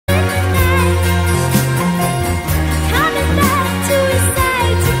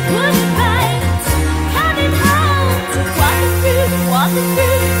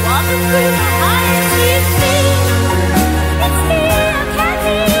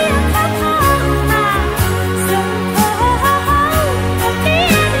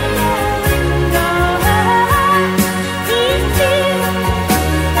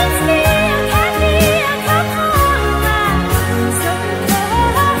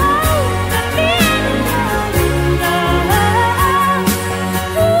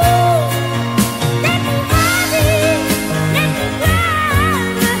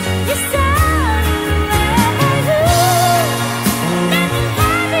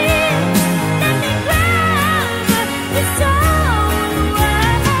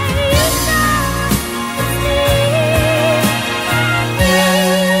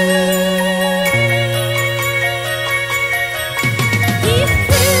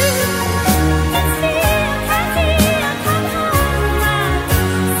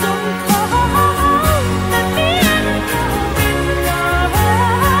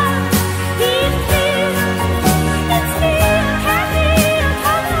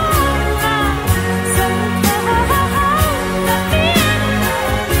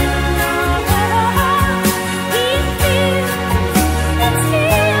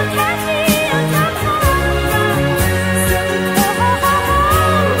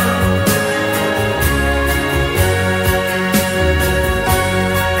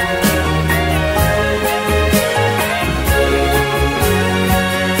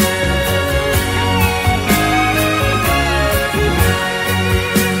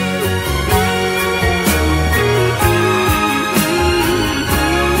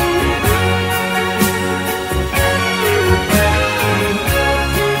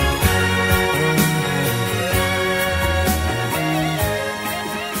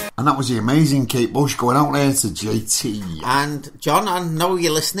And that was the amazing Kate Bush going out there to JT. And John, I know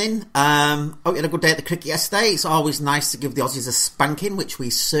you're listening. Hope you had a good day at the cricket yesterday. It's always nice to give the Aussies a spanking, which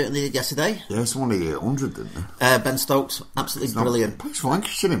we certainly did yesterday. Yeah, someone hit 800, didn't they? Ben Stokes, absolutely brilliant. He plays for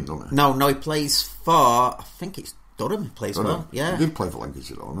Lancashire, doesn't he? No, he plays for, I think it's Durham he plays for. Yeah. He did play for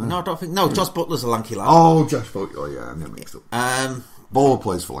Lancashire, though, didn't he? No, I don't think. No, Josh Butler's a Lanky lad. Oh, Josh Butler. Oh, yeah, I'm getting mixed up. Bowler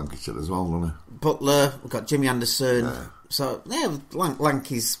plays for Lancashire as well, doesn't he? Butler, we've got Jimmy Anderson. Yeah. So, yeah,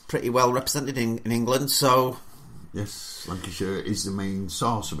 Lanky's pretty well represented in England, so... Yes, Lancashire is the main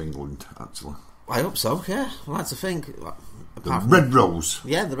source of England, actually. I hope so, yeah. I like to think. The Red Rose.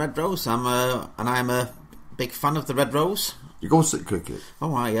 Yeah, the Red Rose. I'm a big fan of the Red Rose. You go to cricket? Oh,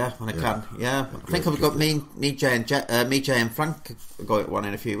 right, yeah, when I can. Yeah, I think I've got me, Jay and Frank going to one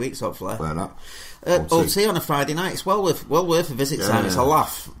in a few weeks, hopefully. Where that? OT on a Friday night. It's well worth a visit time. It's a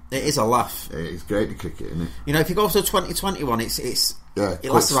laugh. It is a laugh. It's great to cricket, isn't it? You know, if you go to 2021, it lasts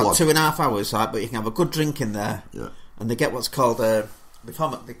about 2.5 hours, right? But you can have a good drink in there. Yeah. And they get what's called they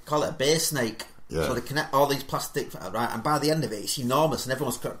call it a beer snake. Yeah. So they connect all these plastic, right? And by the end of it, it's enormous, and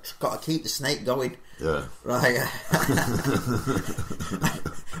everyone's got to keep the snake going. Yeah. Right.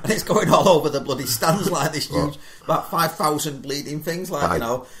 And it's going all over the bloody stands like this huge, about 5,000 bleeding things, like, you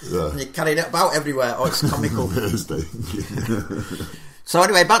know. Yeah. And you're carrying it about everywhere. Oh, it's comical. So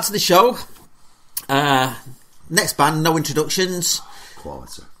anyway, back to the show. Next band, no introductions.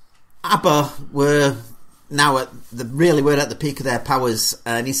 Quality. ABBA were at the peak of their powers,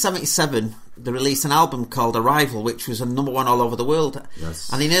 and in '77 they released an album called Arrival, which was a number one all over the world. Yes.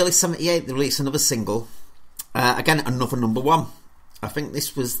 And in early '78 they released another single, again another number one. I think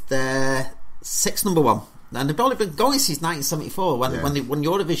this was their sixth number one, and they've only been going since 1974 when they won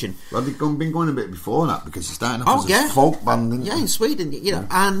Eurovision. Well, they've been going a bit before that, because they're starting off as a folk band, didn't they? In Sweden, you know,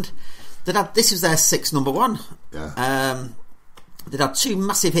 and this was their sixth number one. Yeah. They'd had two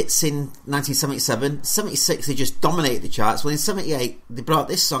massive hits in 1977. 76 they just dominated the charts. Well, in 78 they brought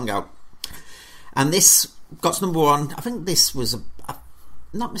this song out, and this got to number one. I think this was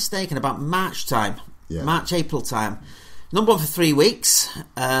not mistaken, about March time. Yeah. March-April time. Number one for 3 weeks.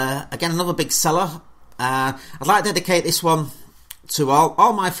 Again, another big seller. I'd like to dedicate this one to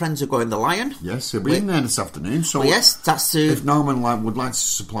all my friends who go in the Lion. Yes, he'll be in there this afternoon. So yes, that's to... If Norman would like to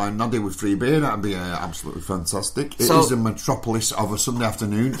supply Noddy with free beer, that'd be absolutely fantastic. It is a metropolis of a Sunday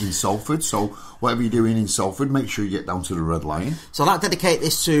afternoon in Salford, so whatever you're doing in Salford, make sure you get down to the Red Lion. So I'd like to dedicate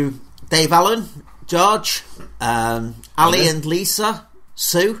this to Dave Allen, George, Ali and Lisa,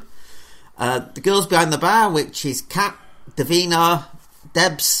 Sue, the girls behind the bar, which is Kat, Davina,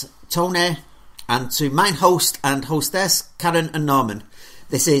 Debs, Tony, and to my host and hostess, Karen and Norman.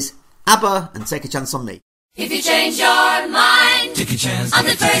 This is ABBA and Take a Chance on Me. If you change your mind, take a chance. I'm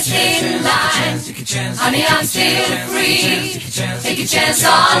the first in line. Honey, I'm still free. Take a chance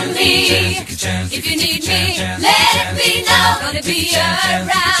on me. If you need me, let me know. Gonna be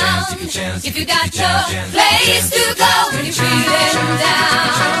around. If you got no place to go when you're feeling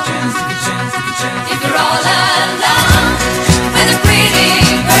down. If you're all alone, when the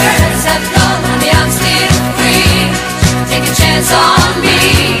pretty birds have flown, honey, I'm still free. Take a chance on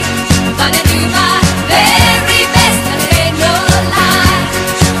me. Gonna do my very best, and it ain't no lie.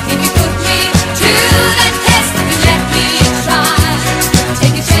 If you put me to the test, if you let me try,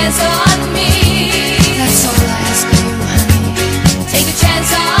 take a chance on me. That's all I ask of you, honey. Take a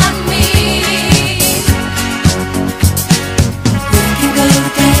chance on me. We can go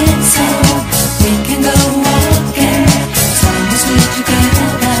dancing, we can go walking, as long as we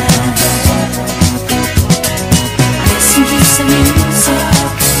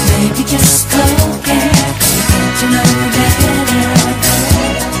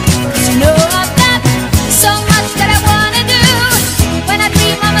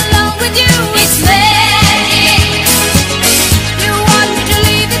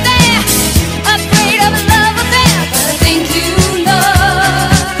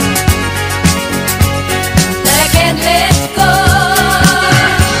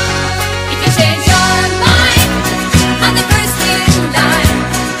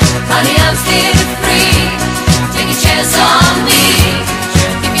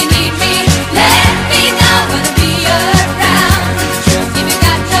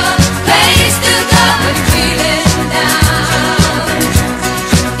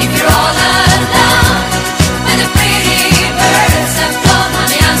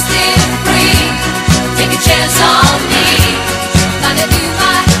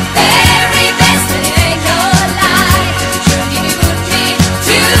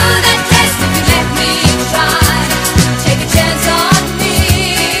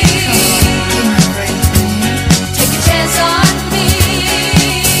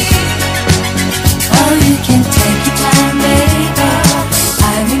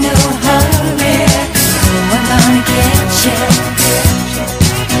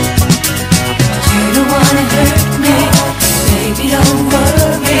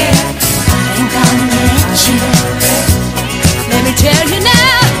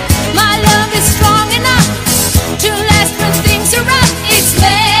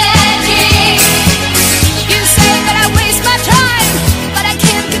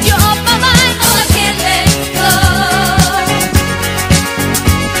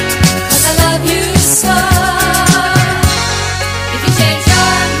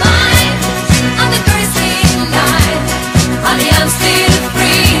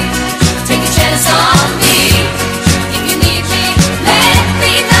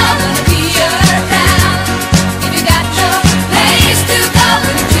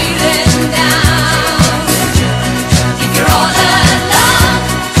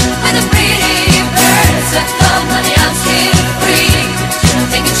said, come, honey, I'm still free.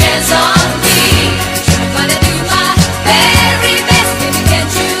 Take a chance on me. Gonna do my very best, baby, can't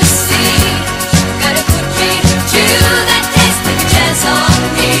you see? Gotta put me to the test. Take a chance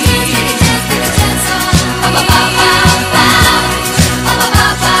on me. Take a chance on me.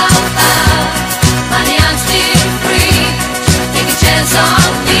 Honey, I'm still free. Take a chance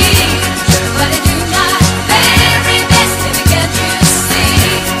on me. Gonna do my very best, baby, can't you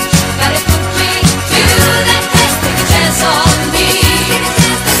see? Gotta put me to the test. Take a chance on me.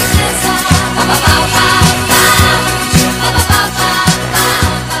 Take a chance on me.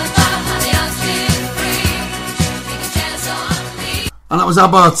 Honey, I'm still free. Take a chance on me. And that was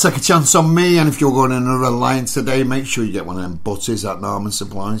ABBA, Take a Chance on Me. And if you're going in a red line today, make sure you get one of them butties at Norman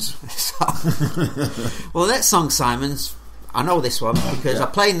Supplies. Well, that song, Simon's, I know this one because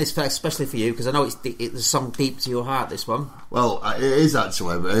I'm playing this especially for you because I know it's a song deep to your heart, this one. Well, it is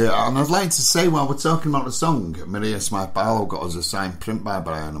actually. And I'd like to say, while we're talking about the song, Maria Smythe Barlow got us a signed print by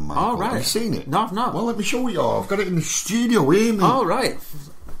Brian and Michael. Oh, right. Have you seen it? No, I've not. Well, let me show you. I've got it in the studio here, mate. Oh, right.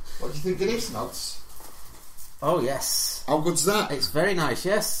 What do you think of this, Nods? Oh, yes. How good's that? It's very nice,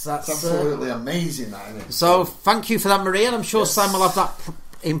 yes. That's absolutely amazing, that, isn't it? So, thank you for that, Maria. And I'm sure Simon will have that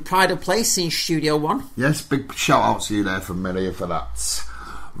in pride of place in Studio 1. Yes, big shout out to you there from Maria for that.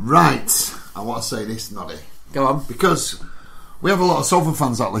 Right, I want to say this, Noddy. Go on. Because we have a lot of sofa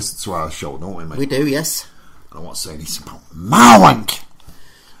fans that listen to our show, don't we, mate? We do, yes. And I want to say this about Marwank.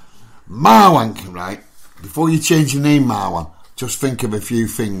 Marwank, right? Before you change your name, Marwan, just think of a few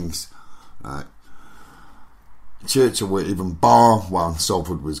things, right? Churchill were even bar while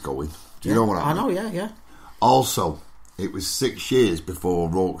Salford was going. Do you know what I mean? I know, yeah. Also, it was 6 years before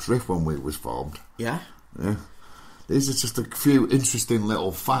Rorke's Riff when we was formed. Yeah. These are just a few interesting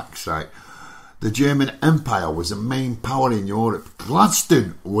little facts, right? The German Empire was the main power in Europe.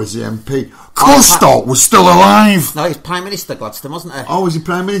 Gladstone was the MP. Custer was still alive. No, he's Prime Minister Gladstone, wasn't he? Oh, was he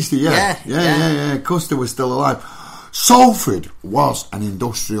Prime Minister? Yeah. Custer was still alive. Salford was an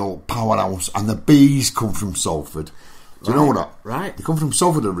industrial powerhouse, and the bees come from Salford. Do you know that? Right. They come from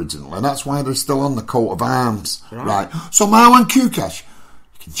Salford originally, and that's why they're still on the coat of arms. Right. So, Marwan Kukash,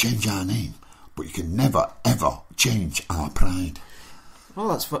 you can change our name, but you can never, ever change our pride. Well,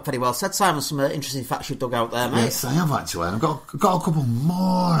 that's very well said, Simon. Some interesting facts you dug out there, mate. Yes, I have, actually. I've got a couple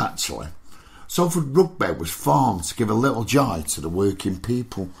more, actually. Salford Rugby was formed to give a little joy to the working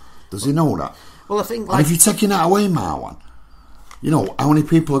people. Does he know that? Well, I think, and if you're taking that away, Marwan, you know, how many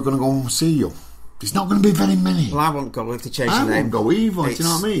people are going to go and see you? There's not going to be very many. Well, I won't go if they change the name. I won't go either, do you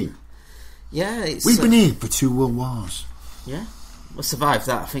know what I mean? Yeah, it's... We've been here for 2 world wars. Yeah. We've survived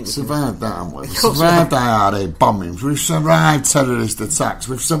that, I think. Survived that, haven't we? We've survived IRA bombings. We've survived terrorist attacks.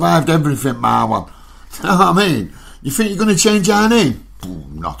 We've survived everything, Marwan. You know what I mean? You think you're going to change our name? Ooh,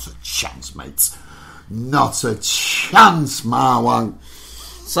 not a chance, mates. Not a chance, Marwan.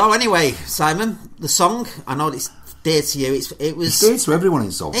 So anyway, Simon, the song, I know it's dear to you. It's dear to everyone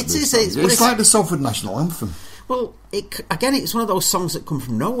in Salford. It's like the Salford National Anthem. Well, it's one of those songs that come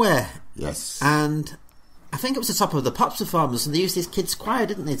from nowhere. Yes. And I think it was the top of the Pops performance, and they used this kids' choir,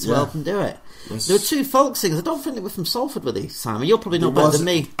 didn't they, to help them do it. Yes. There were 2 folk singers. I don't think they were from Salford, were they, Simon? You'll probably know better than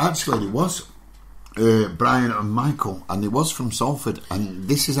me. Actually, it was Brian and Michael, and it was from Salford. And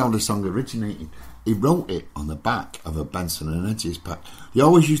this is how the song originated. He wrote it on the back of a Benson and Hedges pack. He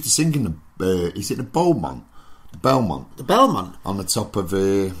always used to sing in the, is it the Beaumont? The Belmont. The Belmont? On the top of...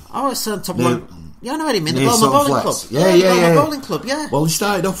 it's on top of... Yeah, I know what you mean. The Belmont Bowling Club. Yeah. Bowling Club, yeah. Well, he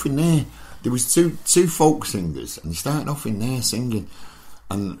started off in there. There was two folk singers, and he started off in there singing.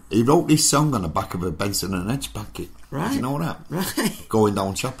 And he wrote this song on the back of a Benson and Hedge packet. Right. Did you know that? Right. Going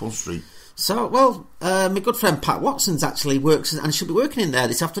down Chapel Street. So, well, my good friend Pat Watson's actually works, and she'll be working in there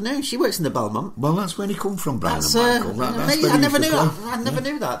this afternoon. She works in the Belmont. Well, that's where he come from, Brian and Michael. I never knew that. I never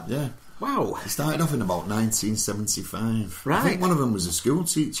knew that. Yeah. Wow. He started off in about 1975. Right. I think one of them was a school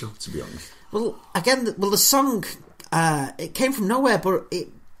teacher, to be honest. Well, again, the song, it came from nowhere, but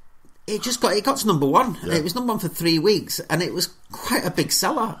it got to number 1. Yeah. It was number 1 for 3 weeks, and it was quite a big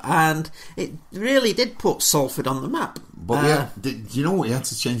seller, and it really did put Salford on the map. But do you know what? He had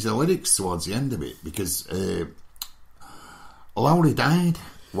to change the lyrics towards the end of it because Lowry died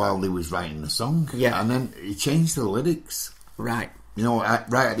while he was writing the song. Yeah, and then he changed the lyrics. Right. You know,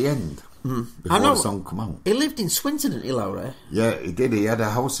 right at the end. Before the song come out. He lived in Swinton, didn't he, Lowry? Yeah, he did. He had a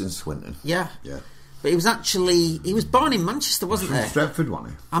house in Swinton. Yeah. But he was born in Manchester, wasn't he? From Stretford,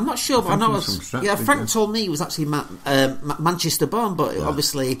 wasn't he? I'm not sure, but I know he was from Stretford. Yeah, Frank told me he was actually Manchester born, but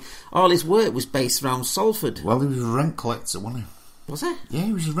obviously all his work was based around Salford. Well, he was a rent collector, wasn't he? Was he? Yeah,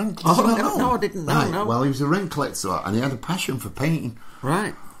 he was a rent collector. Oh, no, I didn't know. Right. Well, he was a rent collector, and he had a passion for painting.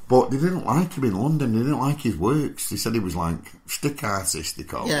 Right. But they didn't like him in London. They didn't like his works. They said he was like stick artist, they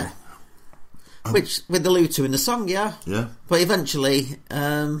called him. Which with allude to in the song, yeah. But eventually,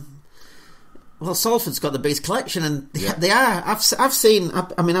 Salford's got the biggest collection, and they are. I've seen.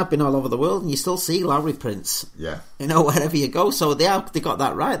 I mean, I've been all over the world, and you still see Lowry prints. Yeah. You know, wherever you go. So they got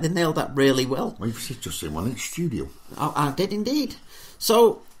that right. They nailed that really well. Well, you've just seen one in the studio. I did indeed.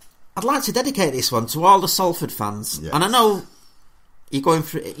 So I'd like to dedicate this one to all the Salford fans, and I know you're going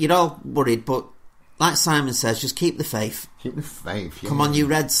through. You're all worried, but. Like Simon says, just keep the faith. Keep the faith. Yeah. Come on, you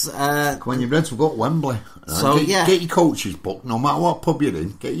Reds. Come on, you Reds. We've got Wembley. So get your coaches booked. No matter what pub you're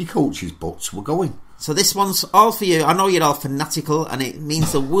in, get your coaches booked. We're going. So this one's all for you. I know you're all fanatical, and it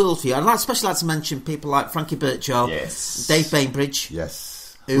means the world for you. I'd especially like to mention people like Frankie Birchall, Dave Bainbridge,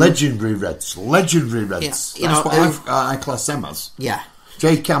 legendary Reds. Yeah, that's what I class them as. Yeah,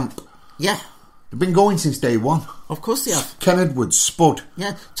 Jay Camp. Yeah, they've been going since day one. Of course they have. Ken Edwards, Spud.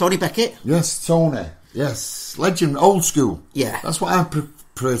 Yeah, Tony Beckett. Yes, Tony. Yes, legend, old school. Yeah, that's what I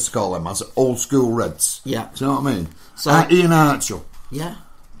prefer to call them, as old school Reds. Yeah, do you know what I mean? So Ian Archer. Yeah,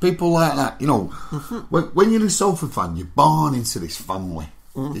 people like that. You know, when you're a Salford fan, you're born into this family.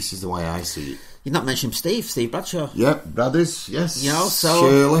 This is the way I see it. You've not mentioned Steve Bradshaw. Yeah, brothers. Yes, you know, so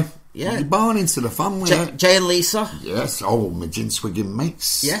Shirley. Yeah, you're born into the family. Jay and Lisa. Yes. Oh, my gin swigging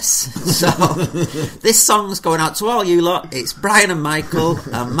mates. Yes. So this song's going out to all you lot. It's Brian and Michael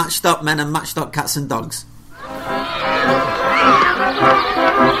and Matched Up Men and Matched Up Cats and Dogs.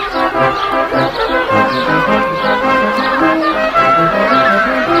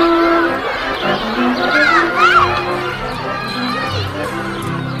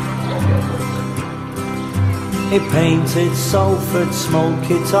 He painted Salford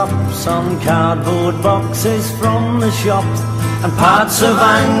smoky tops on cardboard boxes from the shops, and parts of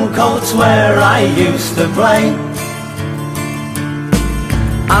Ancoats where I used to play.